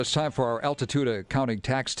It's time for our Altitude Accounting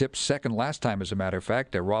Tax Tips, second last time, as a matter of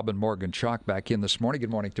fact. Rob and Morgan Chaulk back in this morning. Good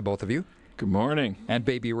morning to both of you. Good morning. And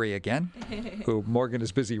Baby Ray again, who Morgan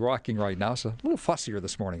is busy rocking right now, so a little fussier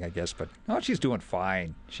this morning, I guess. But she's doing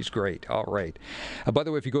fine. She's great. All right. By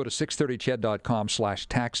the way, if you go to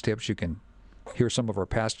 630ched.com/tax tips, you can hear some of our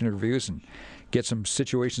past interviews and get some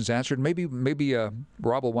situations answered. Maybe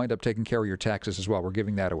Rob will wind up taking care of your taxes as well. We're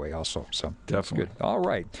giving that away also. So definitely. Good. All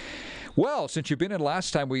right. Well, since you've been in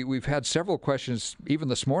last time, we've had several questions, even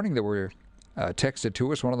this morning, that were texted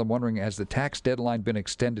to us. One of them wondering, has the tax deadline been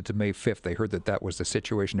extended to May 5th? They heard that was the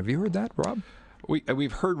situation. Have you heard that, Rob?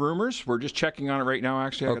 We've heard rumors. We're just checking on it right now,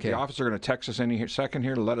 actually. The officer going to text us any second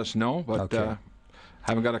here to let us know, but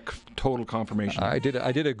haven't got a total confirmation. I did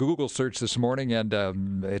a Google search this morning, and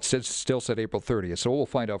it still said April 30th, so we'll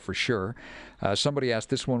find out for sure. Somebody asked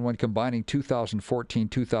this one, when combining 2014,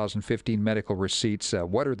 2015 medical receipts,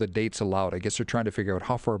 what are the dates allowed? I guess they're trying to figure out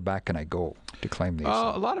how far back can I go to claim these.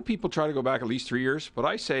 A lot of people try to go back at least 3 years, but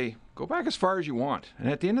I say go back as far as you want. And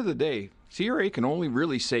at the end of the day, CRA can only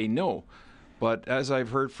really say no. But as I've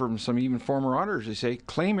heard from some even former auditors, they say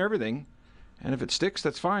claim everything. And if it sticks,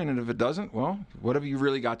 that's fine. And if it doesn't, well, what have you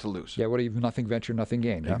really got to lose? Yeah, what have you, nothing venture, nothing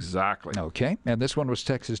gain. Huh? Exactly. Okay. And this one was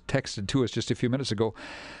texted to us just a few minutes ago.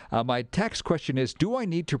 My tax question is, do I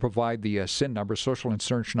need to provide the SIN number, social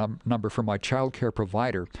insurance number, for my child care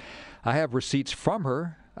provider? I have receipts from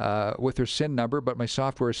her with her SIN number, but my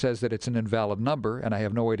software says that it's an invalid number, and I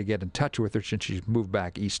have no way to get in touch with her since she's moved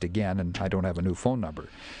back east again, and I don't have a new phone number.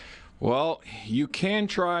 Well, you can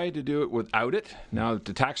try to do it without it. Now,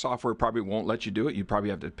 the tax software probably won't let you do it. You probably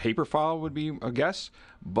have to paper file, would be a guess.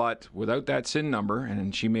 But without that SIN number,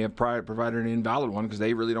 and she may have provided an invalid one because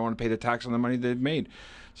they really don't want to pay the tax on the money they've made.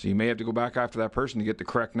 So you may have to go back after that person to get the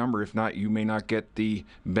correct number. If not, you may not get the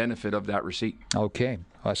benefit of that receipt. Okay,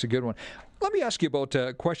 that's a good one. Let me ask you about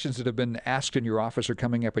questions that have been asked in your office or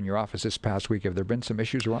coming up in your office this past week. Have there been some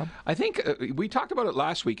issues, Rob? I think we talked about it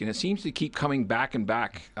last week, and it seems to keep coming back and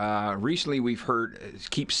back. Recently, we've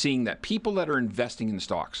keep seeing that people that are investing in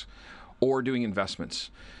stocks or doing investments,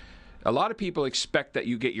 a lot of people expect that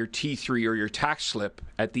you get your T3 or your tax slip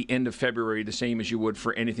at the end of February, the same as you would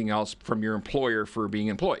for anything else from your employer for being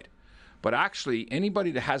employed. But actually, anybody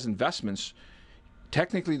that has investments,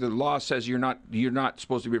 technically, the law says you're not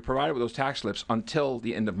supposed to be provided with those tax slips until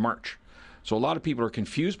the end of March. So a lot of people are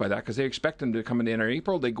confused by that because they expect them to come in the end of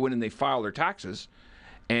April. They go in and they file their taxes,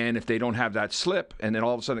 and if they don't have that slip, and then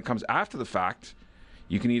all of a sudden it comes after the fact,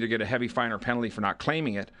 you can either get a heavy fine or penalty for not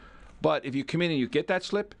claiming it. But if you come in and you get that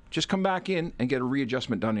slip, just come back in and get a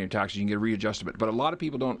readjustment done in your taxes. You can get a readjustment. But a lot of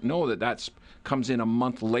people don't know that comes in a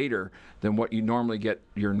month later than what you normally get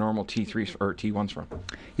your normal T3s or T1s from.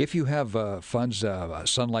 If you have funds,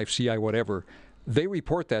 Sun Life, CI, whatever, they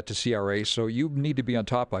report that to CRA, so you need to be on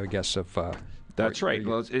top, I guess, of... That's right.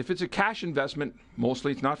 Well, if it's a cash investment,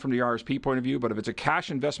 mostly it's not from the RSP point of view, but if it's a cash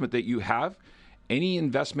investment that you have, any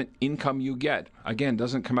investment income you get, again,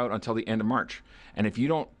 doesn't come out until the end of March. And if you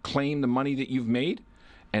don't claim the money that you've made,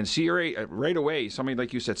 and CRA right away, somebody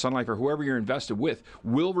like you said, Sun Life or whoever you're invested with,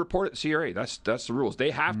 will report it to CRA. That's the rules.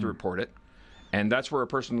 They have to report it. And that's where a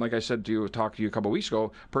person, like I said to you, talked to you a couple of weeks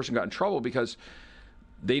ago, a person got in trouble because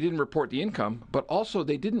they didn't report the income, but also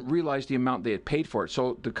they didn't realize the amount they had paid for it.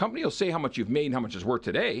 So the company will say how much you've made and how much it's worth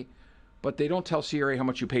today, but they don't tell CRA how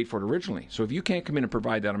much you paid for it originally. So if you can't come in and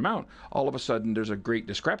provide that amount, all of a sudden there's a great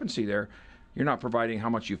discrepancy there. You're not providing how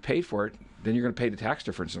much you've paid for it, then you're going to pay the tax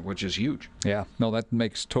difference, which is huge. Yeah, no, that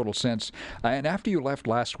makes total sense. And after you left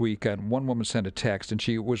last week, one woman sent a text, and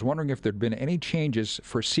she was wondering if there'd been any changes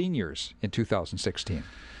for seniors in 2016.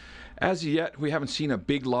 As yet, we haven't seen a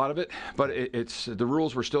big lot of it, but it's the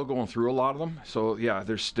rules. We're still going through a lot of them. So yeah,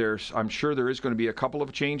 there's I'm sure there is going to be a couple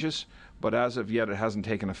of changes, but as of yet, it hasn't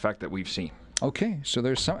taken effect that we've seen. Okay, so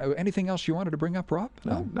there's anything else you wanted to bring up, Rob?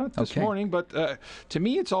 No, not this morning, but to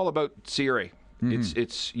me, it's all about CRA. Mm-hmm.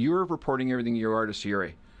 It's you're reporting everything you are to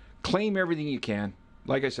CRA. Claim everything you can.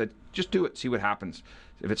 Like I said, just do it. See what happens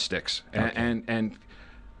if it sticks. Okay. And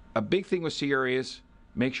a big thing with CRA is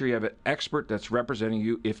make sure you have an expert that's representing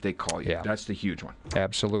you if they call you. Yeah. That's the huge one.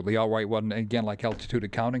 Absolutely. All right. Well, again, like Altitude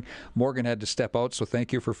Accounting, Morgan had to step out, so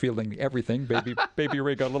thank you for fielding everything. Baby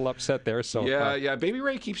Ray got a little upset there. So yeah. Baby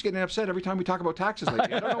Ray keeps getting upset every time we talk about taxes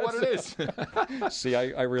lately. I don't know what it is. See,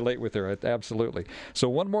 I relate with her. Absolutely. So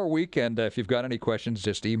one more week, and if you've got any questions,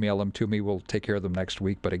 just email them to me. We'll take care of them next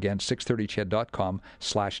week. But again,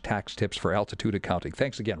 630ched.com/tax tips for Altitude Accounting.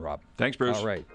 Thanks again, Rob. Thanks, Bruce. All right.